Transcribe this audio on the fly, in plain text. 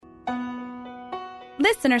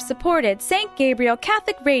Listener-supported St. Gabriel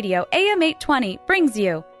Catholic Radio AM 820 brings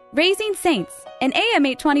you Raising Saints, an AM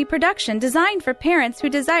 820 production designed for parents who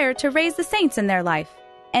desire to raise the saints in their life.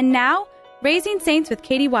 And now, Raising Saints with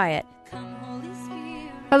Katie Wyatt.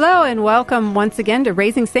 Hello and welcome once again to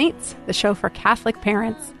Raising Saints, the show for Catholic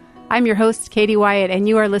parents. I'm your host, Katie Wyatt, and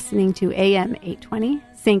you are listening to AM 820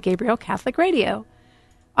 St. Gabriel Catholic Radio.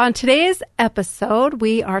 On today's episode,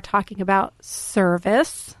 we are talking about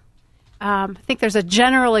service. I think there's a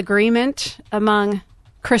general agreement among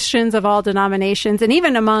Christians of all denominations and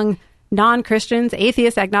even among non-Christians,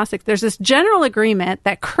 atheists, agnostics. There's this general agreement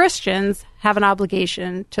that Christians have an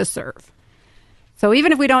obligation to serve. So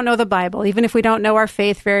even if we don't know the Bible, even if we don't know our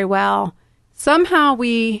faith very well, somehow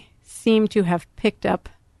we seem to have picked up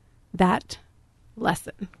that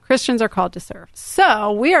lesson. Christians are called to serve.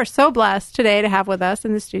 So we are so blessed today to have with us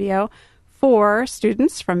in the studio 4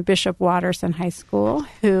 students from Bishop Watterson High School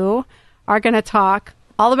who are going to talk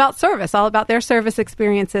all about service, all about their service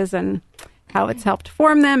experiences and how it's helped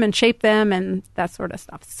form them and shape them and that sort of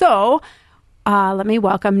stuff. So let me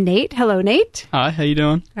welcome Nate. Hello, Nate. Hi, how you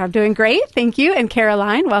doing? I'm doing great, thank you. And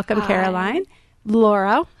Caroline. Welcome, Hi. Caroline.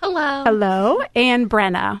 Laura. Hello. Hello. And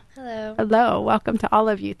Brenna. Hello. Hello. Welcome to all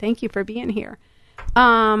of you. Thank you for being here.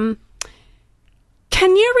 Can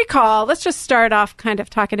you recall, let's just start off kind of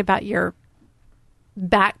talking about your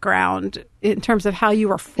background in terms of how you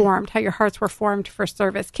were formed, how your hearts were formed for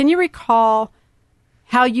service. Can you recall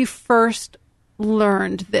how you first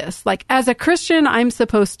learned this? Like, as a Christian, I'm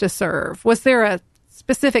supposed to serve. Was there a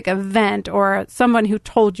specific event or someone who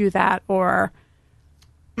told you that, or?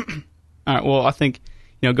 All right. Well, I think,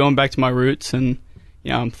 going back to my roots and,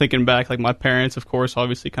 I'm thinking back, like my parents, of course,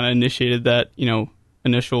 obviously kind of initiated that,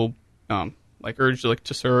 initial, urge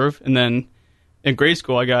to serve. And then in grade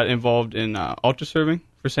school, I got involved in altar serving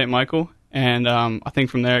for St. Michael. And I think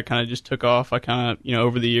from there, it kind of just took off. I kind of,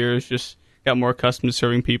 over the years, just got more accustomed to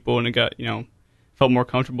serving people and it got, felt more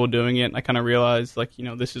comfortable doing it. And I kind of realized,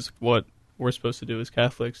 this is what we're supposed to do as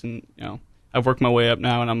Catholics. And, I've worked my way up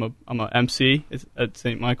now and I'm a MC at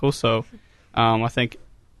St. Michael. So I think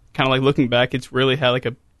kind of looking back, it's really had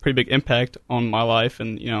a pretty big impact on my life.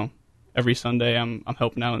 And, every Sunday I'm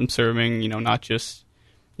helping out and serving, not just,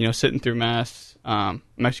 sitting through Mass. I'm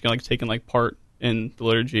actually taking part in the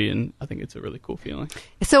liturgy, and I think it's a really cool feeling.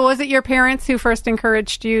 So was it your parents who first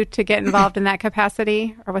encouraged you to get involved in that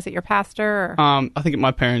capacity, or was it your pastor? Or? I think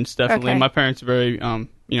my parents, definitely. Okay. My parents are very,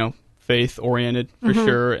 faith-oriented for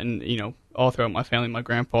sure, and, all throughout my family, my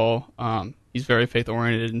grandpa, he's very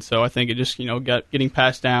faith-oriented, and so I think it just, getting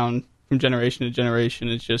passed down from generation to generation,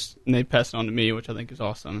 and they pass it on to me, which I think is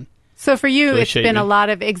awesome. So for you, really it's been a lot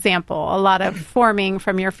of example, a lot of forming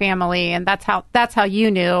from your family, and that's how you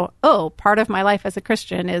knew, part of my life as a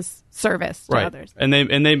Christian is service to others.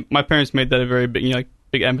 And my parents made that a very big,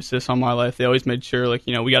 big emphasis on my life. They always made sure,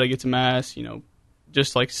 we got to get to Mass,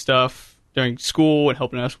 just stuff during school and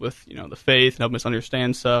helping us with, the faith and helping us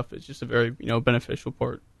understand stuff. It's just a very, beneficial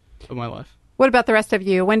part of my life. What about the rest of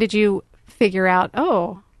you? When did you figure out,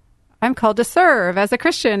 I'm called to serve as a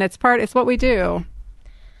Christian? It's what we do.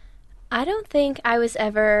 I don't think I was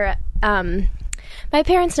ever, my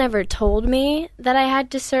parents never told me that I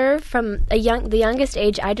had to serve from the youngest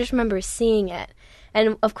age. I just remember seeing it.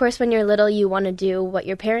 And of course, when you're little, you want to do what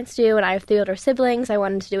your parents do. And I have 3 older siblings. I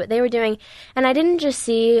wanted to do what they were doing. And I didn't just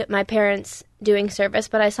see my parents doing service,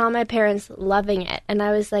 but I saw my parents loving it. And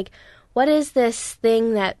I was like, what is this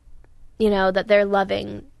thing that, that they're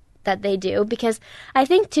loving that they do? Because I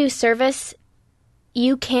think too, service,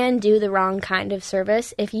 you can do the wrong kind of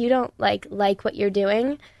service if you don't like what you're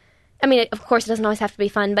doing. I mean, of course, it doesn't always have to be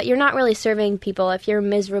fun, but you're not really serving people if you're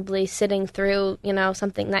miserably sitting through,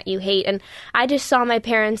 something that you hate. And I just saw my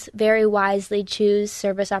parents very wisely choose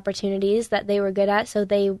service opportunities that they were good at, so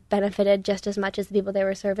they benefited just as much as the people they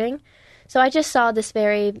were serving. So I just saw this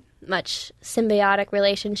very much symbiotic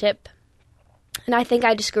relationship, and I think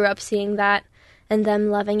I just grew up seeing that and them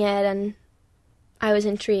loving it, and I was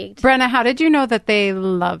intrigued. Brenna, how did you know that they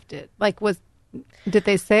loved it? Did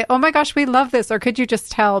they say, "Oh my gosh, we love this," or could you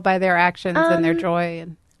just tell by their actions and their joy?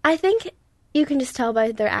 I think you can just tell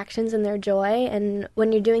by their actions and their joy. And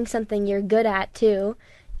when you're doing something you're good at too,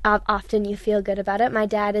 often you feel good about it. My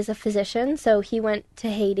dad is a physician, so he went to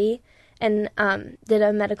Haiti and did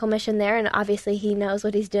a medical mission there. And obviously, he knows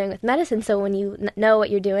what he's doing with medicine. So when you know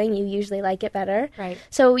what you're doing, you usually like it better. Right.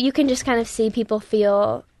 So you can just kind of see people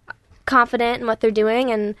feel confident in what they're doing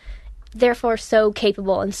and therefore so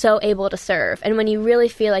capable and so able to serve. And when you really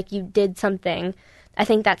feel like you did something, I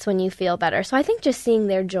think that's when you feel better. So I think just seeing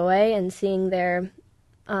their joy and seeing their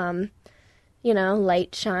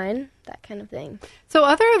light shine, that kind of thing. So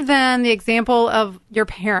other than the example of your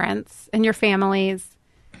parents and your families,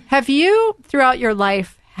 have you throughout your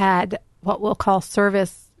life had what we'll call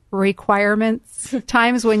service requirements,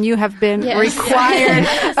 times when you have been required?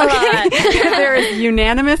 Okay. There is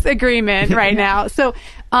unanimous agreement right now. So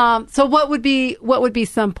what would be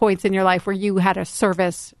some points in your life where you had a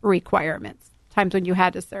service requirement, times when you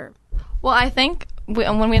had to serve? Well, I think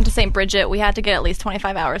when we went to St. Bridget, we had to get at least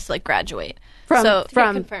 25 hours to graduate. To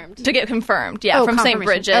get confirmed, from St.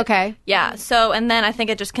 Bridget. Okay. Yeah. So, and then I think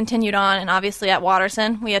it just continued on, and obviously at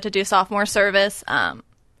Watterson, we had to do sophomore service. And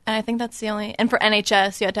I think that's the only. And for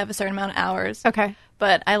NHS, you had to have a certain amount of hours. Okay.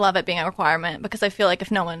 But I love it being a requirement because I feel like if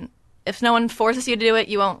no one forces you to do it,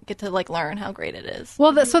 you won't get to learn how great it is.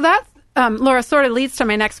 Well, so that Laura sort of leads to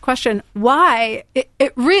my next question. Why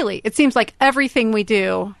it seems like everything we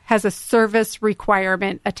do has a service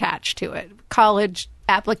requirement attached to it. College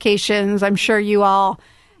applications, I'm sure you all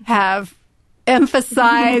have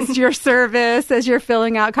emphasized your service as you're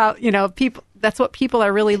filling out, people. That's what people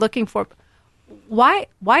are really looking for. Why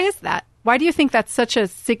is that? Why do you think that's such a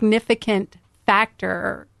significant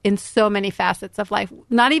factor in so many facets of life?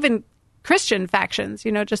 Not even Christian factions,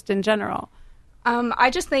 just in general. I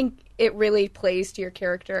just think it really plays to your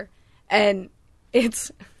character, and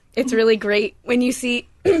it's really great when you see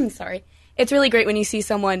it's really great when you see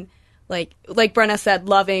someone like Brenna said,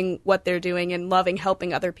 loving what they're doing and loving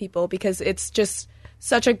helping other people, because it's just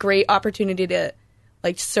such a great opportunity to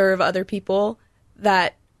serve other people,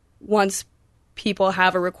 that once people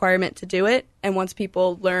have a requirement to do it and once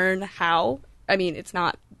people learn how, it's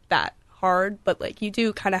not that hard, but you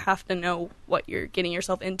do kind of have to know what you're getting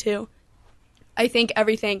yourself into. I think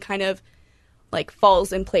everything kind of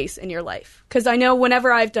falls in place in your life, because I know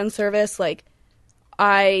whenever I've done service,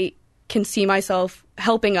 I can see myself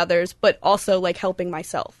helping others, but also helping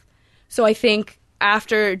myself. So I think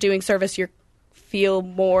after doing service, you feel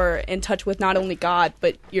more in touch with not only God,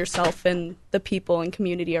 but yourself and the people and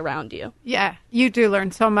community around you. Yeah, you do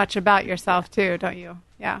learn so much about yourself too, don't you?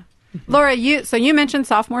 Yeah. Laura, you mentioned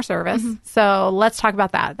sophomore service, so let's talk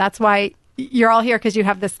about that. That's why you're all here, because you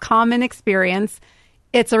have this common experience.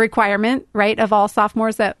 It's a requirement, right, of all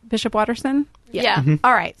sophomores at Bishop Watterson? Yeah.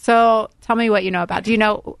 All right. So tell me what you know about it. Do you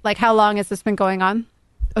know, how long has this been going on?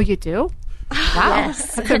 Oh, you do? Wow.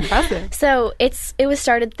 Yes. That's impressive. So it was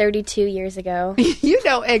started 32 years ago. You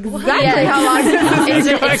know exactly how long this has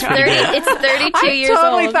been going on. It's 32 years old. I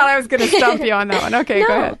totally thought I was going to stump you on that one. Okay,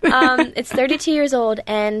 go ahead. It's 32 years old,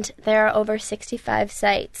 and there are over 65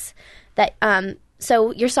 sites that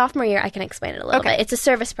so your sophomore year, I can explain it a little bit. It's a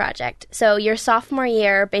service project. So your sophomore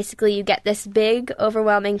year, basically you get this big,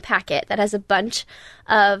 overwhelming packet that has a bunch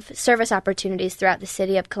of service opportunities throughout the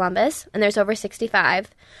city of Columbus, and there's over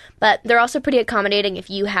 65. But they're also pretty accommodating if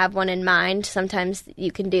you have one in mind. Sometimes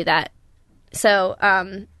you can do that. So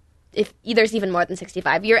if there's even more than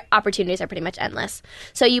 65, your opportunities are pretty much endless.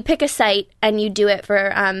 So you pick a site and you do it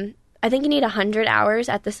for, I think you need 100 hours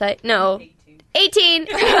at the site. No. 18.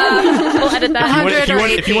 We'll edit that.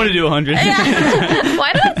 If you want to do 100.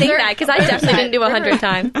 Why did I think that? Because I definitely didn't do 100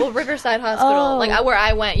 times. Well, Riverside Hospital, where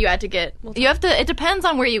I went, you had to get. It depends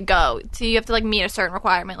on where you go. So you have to meet a certain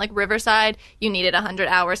requirement. Like Riverside, you needed 100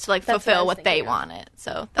 hours to fulfill what they wanted.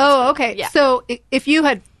 So. Okay. Yeah. So if you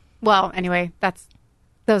had, anyway,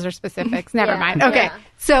 those are specifics. Never mind. Okay. Yeah.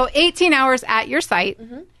 So 18 hours at your site.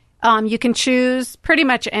 Mm-hmm. You can choose pretty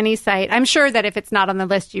much any site. I'm sure that if it's not on the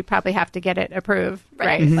list, you probably have to get it approved,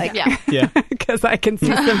 right? Mm-hmm. Yeah. Because I can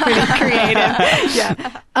see some pretty creative.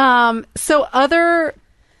 Yeah. So other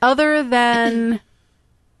than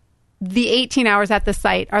the 18 hours at the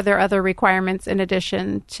site, are there other requirements in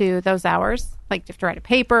addition to those hours? Like, do you have to write a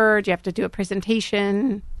paper? Do you have to do a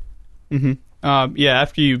presentation? Mm-hmm.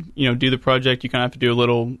 After you do the project, you kind of have to do a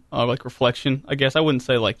little reflection. I guess I wouldn't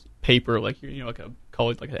say paper, call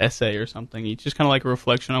it an essay or something. It's just kind of a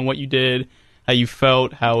reflection on what you did, how you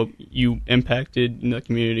felt, how you impacted the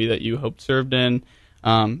community that you hoped served in.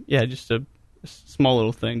 Just a small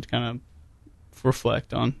little thing to kind of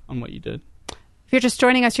reflect on what you did. If you're just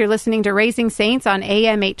joining us, you're listening to Raising Saints on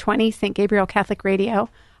AM 820, St. Gabriel Catholic Radio.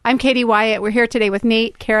 I'm Katie Wyatt. We're here today with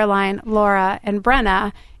Nate, Caroline, Laura, and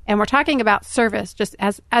Brenna, and we're talking about service, just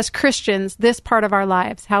as Christians, this part of our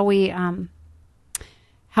lives, how we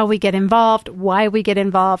get involved, why we get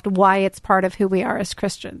involved, why it's part of who we are as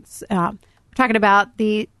Christians. We're talking about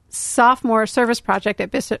the sophomore service project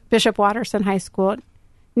at Bishop Watterson High School.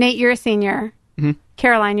 Nate, you're a senior. Mm-hmm.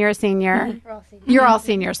 Caroline, you're a senior. Mm-hmm. We're all seniors. You're all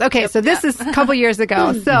seniors. Okay, so this is a couple years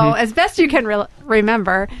ago. So as best you can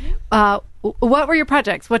remember, what were your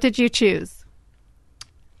projects? What did you choose?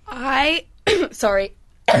 I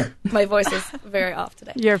My voice is very off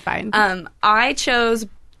today. You're fine. I chose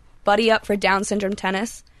Buddy Up for Down Syndrome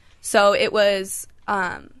Tennis. So it was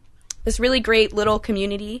this really great little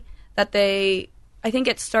community that I think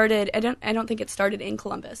it started. I don't think it started in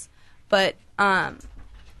Columbus, but I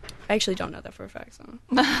actually don't know that for a fact. So.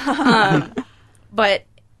 But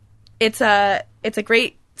it's a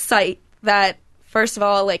great site that, first of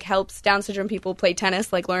all, like helps Down syndrome people play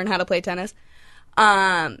tennis, like learn how to play tennis.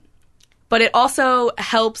 But it also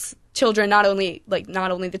helps children, not only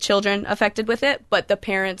the children affected with it, but the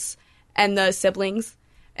parents and the siblings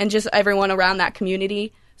and just everyone around that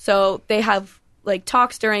community. So they have like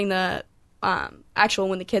talks during the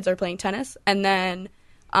when the kids are playing tennis, and then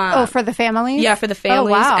for the families? Yeah, for the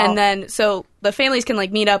families. Oh, wow. And then so the families can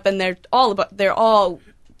like meet up, and they're all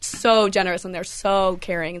so generous, and they're so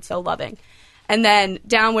caring and so loving. And then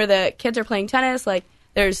down where the kids are playing tennis, like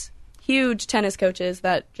there's huge tennis coaches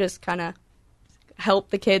that just kind of help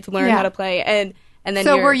the kids learn how to play. And then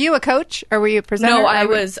so were you a coach or were you a presenter? No, I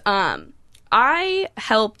was. I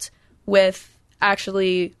helped with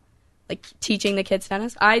actually like teaching the kids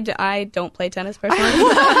tennis. I don't play tennis personally, so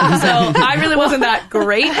I really wasn't that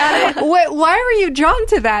great at it. Why were you drawn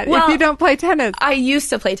to that if you don't play tennis? I used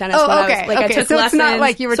to play tennis when I was I took so lessons. It's not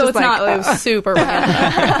like you were it was super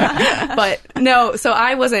random. But no, so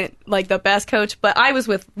I wasn't like the best coach, but I was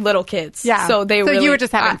with little kids. Yeah. So you were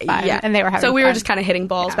just having fun. Yeah. And they were having fun. So we were just kind of hitting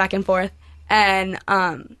balls back and forth. And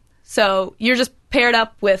so you're just paired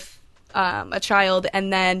up with a child,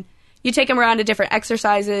 and then you take them around to different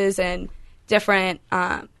exercises and different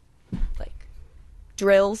like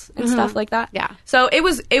drills and stuff like that. Yeah. So it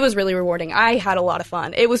was really rewarding. I had a lot of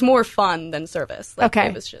fun. It was more fun than service. Like, okay.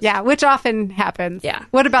 It was just, which often happens. Yeah.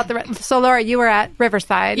 What about so Laura, you were at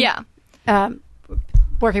Riverside. Yeah.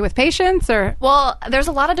 Working with patients or? Well, there's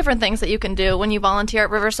a lot of different things that you can do when you volunteer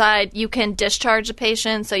at Riverside. You can discharge a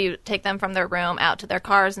patient, so you take them from their room out to their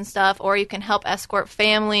cars and stuff, or you can help escort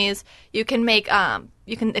families. You can make,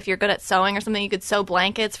 if you're good at sewing or something, you could sew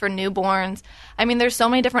blankets for newborns. I mean, there's so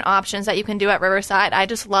many different options that you can do at Riverside. I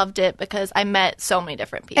just loved it because I met so many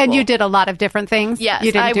different people. And you did a lot of different things? Yes,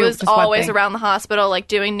 you didn't I do was just one always thing. around the hospital, like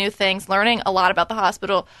doing new things, learning a lot about the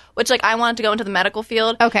hospital, which like I wanted to go into the medical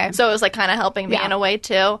field. Okay. So it was like kind of helping me in a way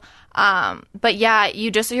too. But yeah,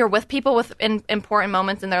 you're with people in important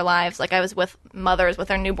moments in their lives. Like I was with mothers with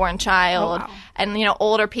their newborn child, and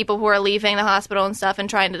older people who are leaving the hospital and stuff and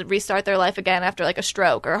trying to restart their life again after like a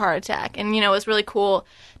stroke or a heart attack. And it was really cool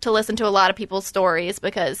to listen to a lot of people's stories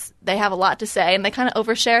because they have a lot to say and they kind of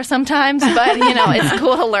overshare sometimes. But it's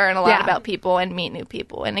cool to learn a lot about people and meet new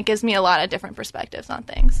people, and it gives me a lot of different perspectives on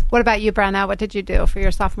things. What about you, Brenna? What did you do for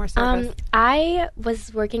your sophomore service? I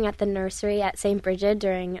was working at the nursery at St. Bridget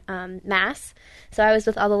during Mass. So I was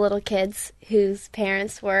with all the little kids whose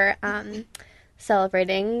parents were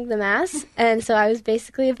celebrating the Mass. And so I was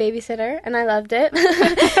basically a babysitter, and I loved it.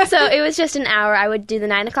 So it was just an hour. I would do the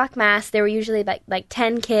 9 o'clock Mass. There were usually like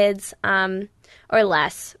 10 kids or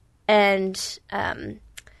less. And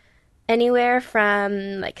anywhere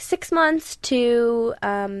from like 6 months to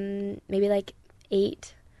maybe like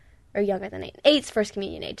 8 or younger than 8. 8's first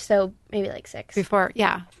communion age, so maybe like 6. Before,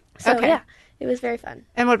 yeah. So, okay. yeah, it was very fun.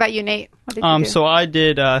 And what about you, Nate? What did you do? So I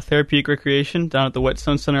did therapeutic recreation down at the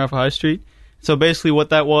Whetstone Center off of High Street. So basically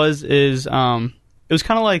what that was is it was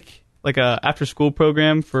kind of like a after-school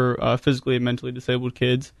program for physically and mentally disabled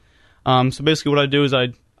kids. So basically what I'd do is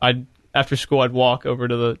I'd after school I'd walk over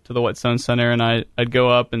to the Whetstone Center, and I'd go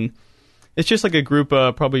up, and it's just like a group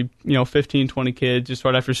of probably 15, 20 kids just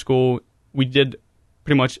right after school. We did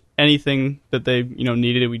pretty much anything that they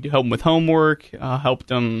needed. We'd help them with homework, helped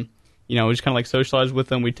them just kind of like socialize with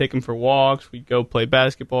them. We'd take them for walks. We'd go play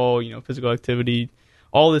basketball, physical activity,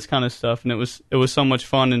 all this kind of stuff. And it was so much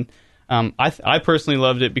fun. And I personally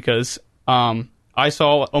loved it because I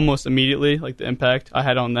saw almost immediately like the impact I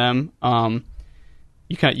had on them.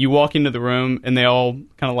 You walk into the room and they all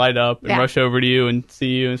kind of light up and rush over to you and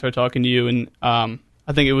see you and start talking to you. And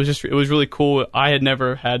I think it was really cool. I had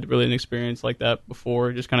never had really an experience like that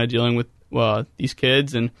before, just kind of dealing with these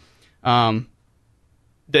kids, and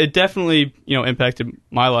it definitely impacted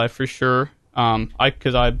my life for sure.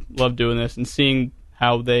 Because I love doing this and seeing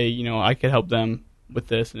how they I could help them with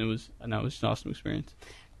this, and it was an awesome experience.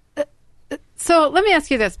 So let me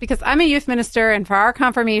ask you this, because I'm a youth minister, and for our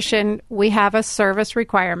confirmation, we have a service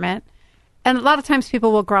requirement. And a lot of times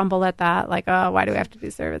people will grumble at that, like, oh, why do we have to do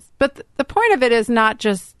service? But the point of it is not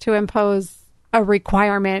just to impose a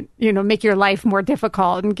requirement, make your life more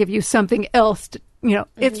difficult and give you something else.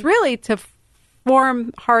 It's really to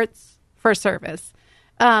form hearts for service.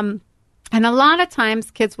 And a lot of times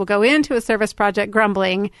kids will go into a service project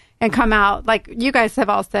grumbling and come out, like you guys have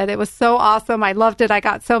all said, it was so awesome. I loved it. I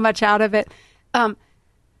got so much out of it.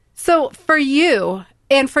 So for you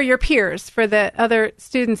and for your peers, for the other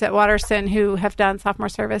students at Watterson who have done sophomore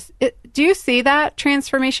service, do you see that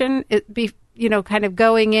transformation? Kind of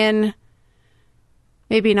going in,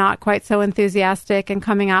 maybe not quite so enthusiastic and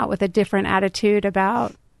coming out with a different attitude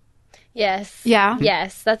about... Yes. Yeah?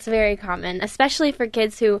 Yes, that's very common, especially for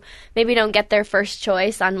kids who maybe don't get their first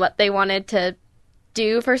choice on what they wanted to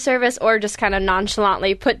do for service or just kind of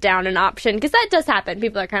nonchalantly put down an option, because that does happen.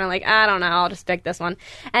 People are kind of like, I don't know, I'll just pick this one.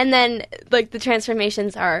 And then, like, the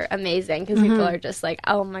transformations are amazing because people are just like,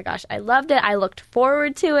 oh my gosh, I loved it. I looked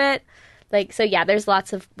forward to it. Like, so yeah, there's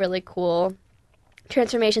lots of really cool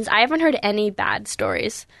transformations. I haven't heard any bad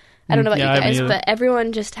stories. I don't know about you guys, but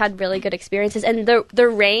everyone just had really good experiences, and the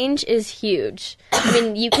range is huge. I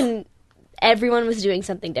mean, everyone was doing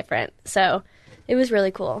something different, so it was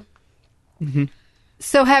really cool. Mm-hmm.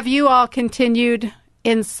 So have you all continued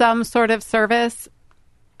in some sort of service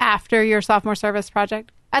after your sophomore service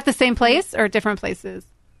project? At the same place or different places?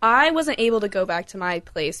 I wasn't able to go back to my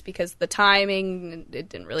place because the timing, it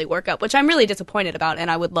didn't really work out, which I'm really disappointed about, and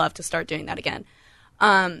I would love to start doing that again.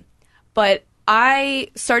 But I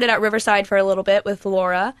started at Riverside for a little bit with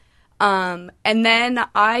Laura, and then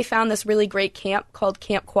I found this really great camp called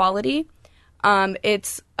Camp Quality.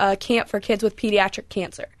 It's a camp for kids with pediatric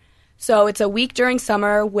cancer. So it's a week during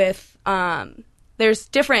summer with, there's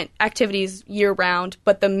different activities year-round,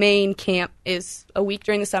 but the main camp is a week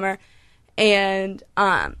during the summer. And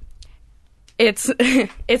it's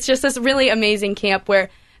it's just this really amazing camp where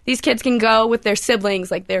these kids can go with their siblings,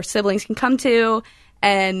 like their siblings can come to,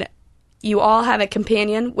 and you all have a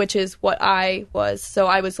companion, which is what I was. So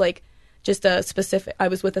I was like I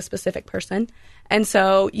was with a specific person. And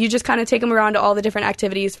so you just kind of take them around to all the different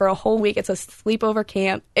activities for a whole week. It's a sleepover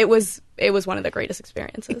camp. It was one of the greatest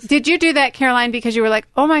experiences. Did you do that, Caroline, because you were like,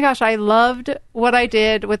 oh my gosh, I loved what I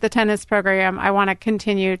did with the tennis program. I want to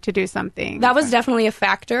continue to do something. That was definitely a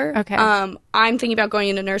factor. Okay. I'm thinking about going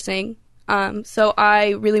into nursing. So I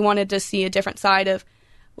really wanted to see a different side of,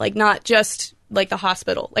 like, not just like the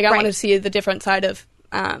hospital. Like, I wanted to see the different side of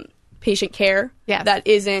patient care that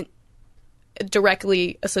isn't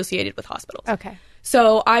directly associated with hospitals. Okay.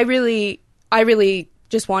 So I really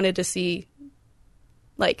just wanted to see,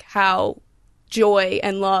 like, how joy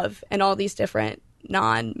and love and all these different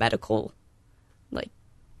non-medical, like,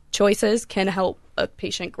 choices can help a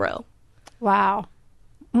patient grow. Wow.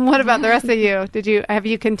 What about the rest of you? Have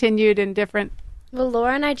you continued in different... Well,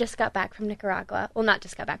 Laura and I just got back from Nicaragua. Well, not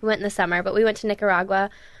just got back. We went in the summer, but we went to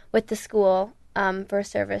Nicaragua with the school for a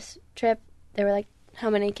service trip. There were, like, how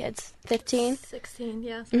many kids? 15? 16,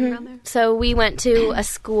 yeah, somewhere around there. So we went to a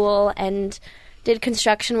school and did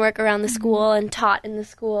construction work around the school and taught in the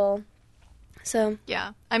school. So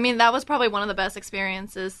yeah, I mean, that was probably one of the best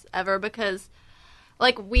experiences ever because,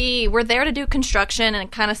 like, we were there to do construction, and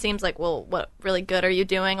it kind of seems like, well, what really good are you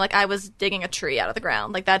doing? Like, I was digging a tree out of the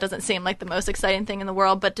ground. Like, that doesn't seem like the most exciting thing in the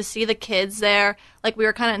world, but to see the kids there, like, we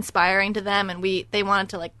were kind of inspiring to them, and they wanted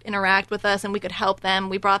to, like, interact with us, and we could help them.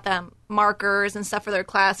 We brought them markers and stuff for their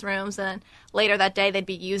classrooms, and then later that day they'd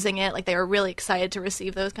be using it. Like, they were really excited to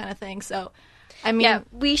receive those kind of things. So, I mean, yeah,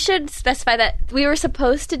 we should specify that we were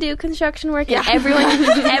supposed to do construction work, and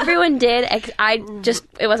everyone did.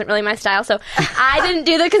 It wasn't really my style, so I didn't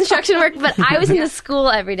do the construction work, but I was in the school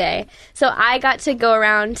every day. So I got to go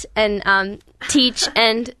around and teach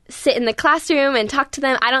and sit in the classroom and talk to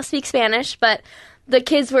them. I don't speak Spanish, but the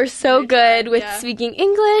kids were so good with speaking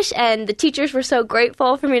English, and the teachers were so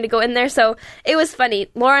grateful for me to go in there. So it was funny.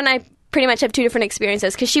 Laura and I pretty much have two different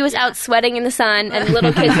experiences because she was out sweating in the sun, and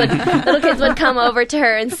little kids would come over to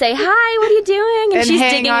her and say, "Hi, what are you doing?" And she's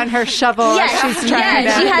digging on her shovel. Yes, as she's trying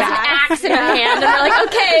she has an axe in her hand, and they're like,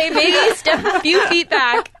 "Okay, maybe step a few feet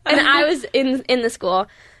back." And I was in the school,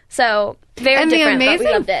 so very different. And the but we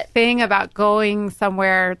loved amazing it. thing about going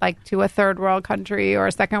somewhere like to a third world country or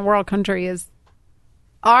a second world country is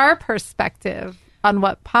our perspective on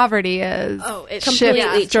what poverty is. Oh, it completely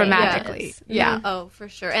shifts dramatically. changes. Yeah. Oh, for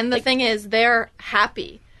sure. And the thing is, they're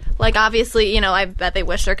happy. Like, obviously, I bet they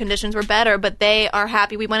wish their conditions were better, but they are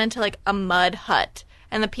happy. We went into, like, a mud hut,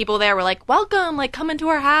 and the people there were like, welcome, like, come into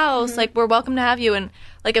our house. Like, we're welcome to have you. And,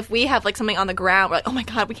 like, if we have, like, something on the ground, we're like, oh, my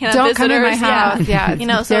God, we can't have visitors. Don't come to my house. Yeah,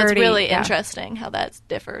 it's so it's dirty. really interesting how that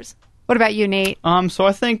differs. What about you, Nate? So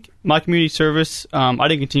I think my community service, I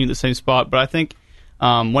didn't continue the same spot, but I think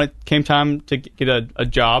when it came time to get a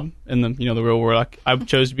job in the the real world, I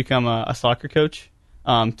chose to become a soccer coach.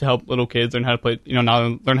 to help little kids learn how to play,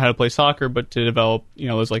 not learn how to play soccer, but to develop,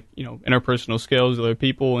 those interpersonal skills with other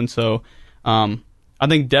people. And so I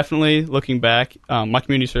think definitely looking back, my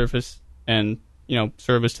community service and,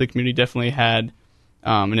 service to the community definitely had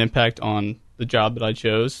an impact on the job that I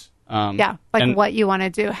chose. What you want to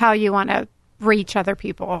do, how you want to reach other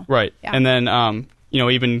people. Right. Yeah. And then,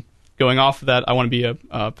 even going off of that, I want to be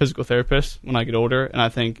a physical therapist when I get older. And I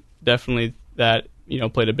think definitely that,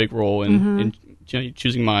 played a big role in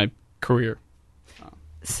choosing my career.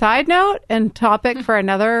 Side note and topic for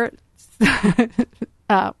another,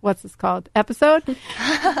 what's this called, episode, is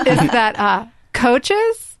that sure.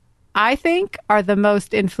 I think, are the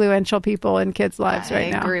most influential people in kids' lives right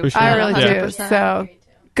now. Agree with I that. really 100%. do. So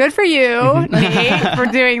good for you, Nate, for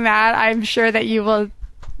doing that. I'm sure that you will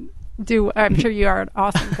I'm sure you are an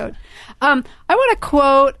awesome coach. I want to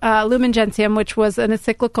quote Lumen Gentium, which was an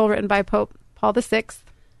encyclical written by Pope Paul VI.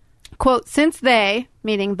 Quote, since they,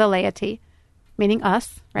 meaning the laity, meaning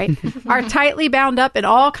us, right, are tightly bound up in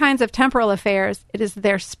all kinds of temporal affairs, it is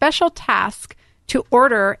their special task to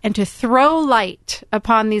order and to throw light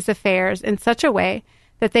upon these affairs in such a way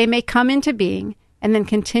that they may come into being and then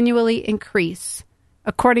continually increase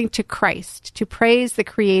according to Christ, to praise the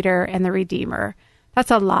Creator and the Redeemer. That's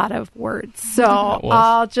a lot of words. So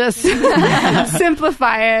I'll just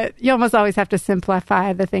simplify it. You almost always have to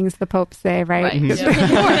simplify the things the Pope say, right?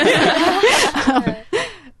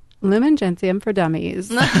 Lumen Gentium for dummies.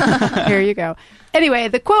 Here you go. Anyway,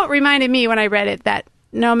 the quote reminded me when I read it that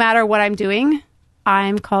no matter what I'm doing,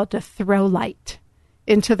 I'm called to throw light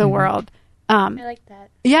into the world. I like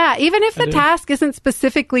that. Yeah, even if the task isn't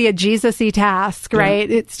specifically a Jesus-y task, right?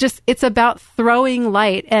 It's about throwing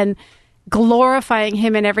light and glorifying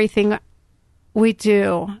him in everything we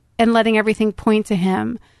do and letting everything point to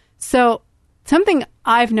him. So something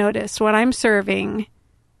I've noticed when I'm serving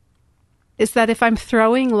is that if I'm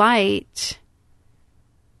throwing light,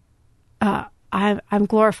 I'm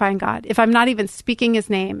glorifying God. If I'm not even speaking his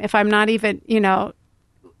name, if I'm not even,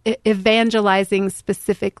 evangelizing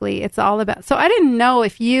specifically, it's all about. So I didn't know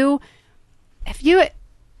if you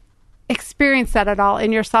experienced that at all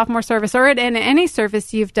in your sophomore service or in any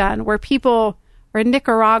service you've done where people, or in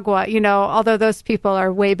Nicaragua, although those people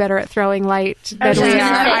are way better at throwing light than we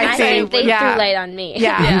are. I think they threw light on me.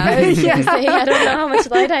 Yeah. I don't know how much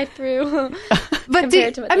light I threw. But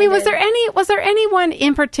was there anyone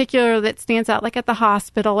in particular that stands out, like at the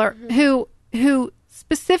hospital, or who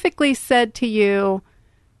specifically said to you,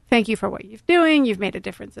 "Thank you for what you're doing. You've made a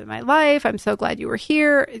difference in my life. I'm so glad you were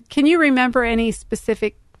here." Can you remember any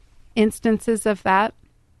specific instances of that?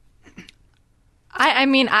 I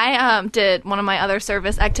did one of my other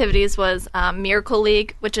service activities was Miracle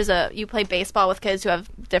League, which is you play baseball with kids who have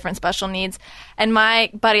different special needs. And my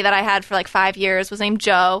buddy that I had for like 5 years was named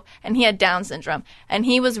Joe, and he had Down syndrome. And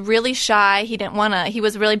he was really shy. He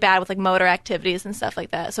was really bad with like motor activities and stuff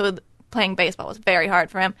like that. So playing baseball was very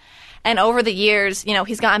hard for him. And over the years,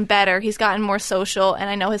 he's gotten better. He's gotten more social. And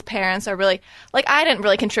I know his parents are really, I didn't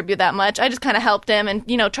really contribute that much. I just kind of helped him and,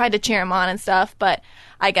 tried to cheer him on and stuff. But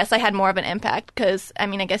I guess I had more of an impact because, I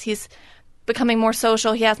guess he's becoming more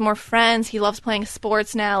social. He has more friends. He loves playing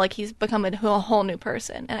sports now. He's become a whole new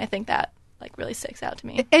person. And I think that, really sticks out to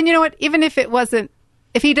me. And you know what? Even if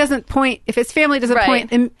if he doesn't point, if his family doesn't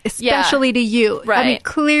point, especially to you, right.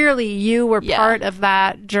 Clearly you were part of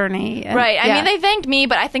that journey. And, right. They thanked me,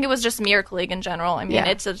 but I think it was just Miracle League in general.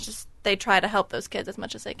 It's just, they try to help those kids as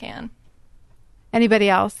much as they can. Anybody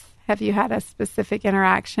else? Have you had a specific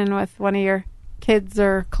interaction with one of your kids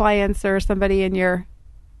or clients or somebody in your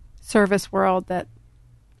service world that...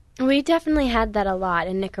 We definitely had that a lot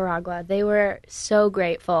in Nicaragua. They were so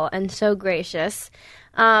grateful and so gracious.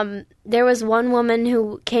 There was one woman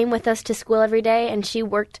who came with us to school every day, and she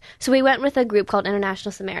worked. So we went with a group called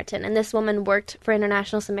International Samaritan, and this woman worked for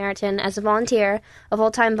International Samaritan as a volunteer, a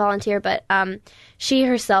full-time volunteer, but she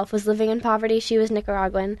herself was living in poverty. She was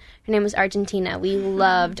Nicaraguan. Her name was Argentina. We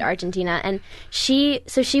loved Argentina, and she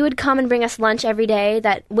would come and bring us lunch every day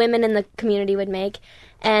that women in the community would make,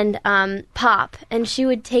 and pop, and she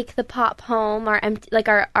would take the pop home,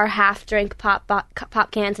 our half-drink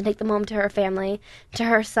pop cans, and take them home to her family, to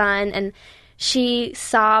her son, and she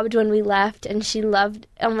sobbed when we left, and she loved.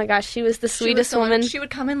 Oh my gosh, she was the sweetest woman. She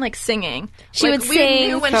would come in singing. She would sing.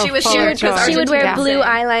 Knew when she was she would wear blue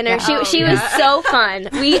eyeliner. She was so fun.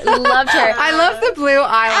 We loved her. I love the blue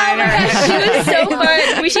eyeliner. Oh my gosh, she was so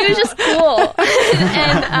fun. She was just cool.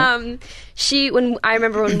 And I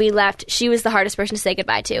remember when we left, she was the hardest person to say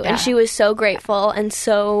goodbye to, and she was so grateful, and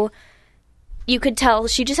so you could tell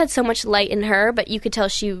she just had so much light in her, but you could tell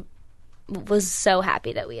she was so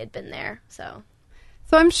happy that we had been there. So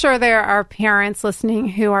So I'm sure there are parents listening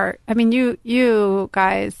who are, I mean, you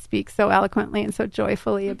guys speak so eloquently and so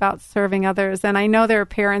joyfully about serving others. And I know there are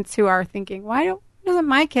parents who are thinking, why doesn't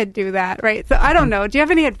my kid do that? Right. So I don't know. Do you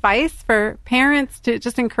have any advice for parents to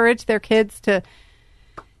just encourage their kids to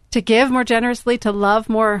give more generously, to love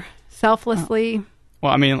more selflessly?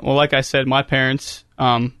 Well, I mean, like I said, my parents,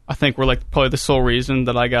 I think were like probably the sole reason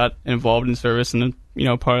that I got involved in service, and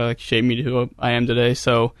then, probably like shaped me to who I am today.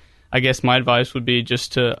 So I guess my advice would be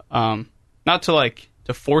just to, not to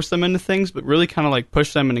to force them into things, but really kind of like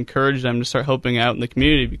push them and encourage them to start helping out in the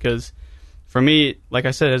community, because for me, like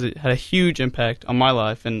I said, it had a huge impact on my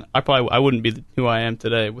life, and I wouldn't be who I am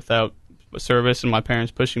today without service and my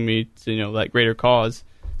parents pushing me to, that greater cause.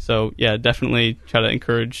 So yeah, definitely try to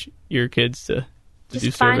encourage your kids to just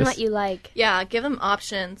do find service. what you like. Yeah, give them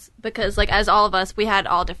options, because as all of us, we had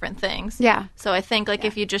all different things. Yeah. So I think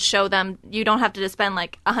if you just show them, you don't have to just spend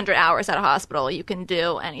 100 hours at a hospital. You can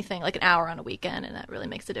do anything, an hour on a weekend, and that really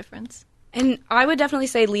makes a difference. And I would definitely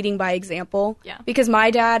say leading by example. Yeah. Because my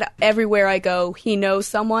dad, everywhere I go, he knows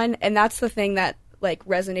someone, and that's the thing that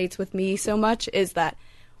resonates with me so much, is that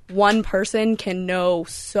one person can know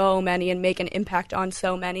so many and make an impact on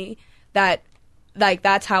so many, that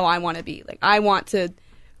that's how I want to be. I want to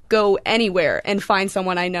go anywhere and find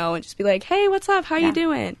someone I know and just be like, hey, what's up? How you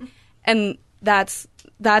doing? And that's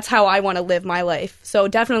how I want to live my life. So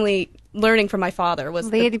definitely learning from my father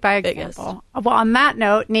was lead by biggest. example. Well, on that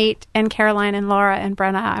note, Nate and Caroline and Laura and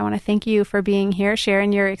Brenna, I want to thank you for being here,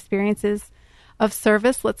 sharing your experiences of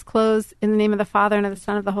service. Let's close in the name of the Father, and of the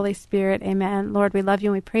Son, and of the Holy Spirit. Amen. Lord, we love you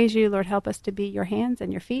and we praise you. Lord, help us to be your hands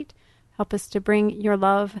and your feet. Help us to bring your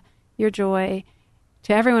love, your joy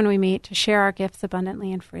to everyone we meet, to share our gifts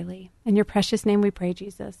abundantly and freely. In your precious name we pray,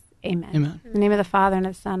 Jesus. Amen. Amen. In the name of the Father, and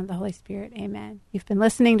of the Son, and of the Holy Spirit. Amen. You've been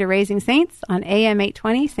listening to Raising Saints on AM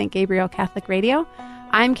 820, St. Gabriel Catholic Radio.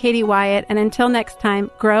 I'm Katie Wyatt, and until next time,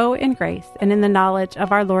 grow in grace and in the knowledge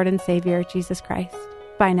of our Lord and Savior, Jesus Christ.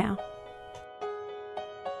 Bye now.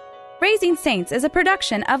 Raising Saints is a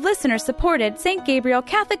production of listener-supported St. Gabriel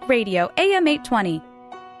Catholic Radio, AM 820.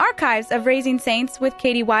 Archives of Raising Saints with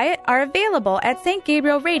Katie Wyatt are available at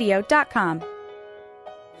stgabrielradio.com.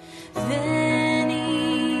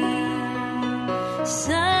 Veni,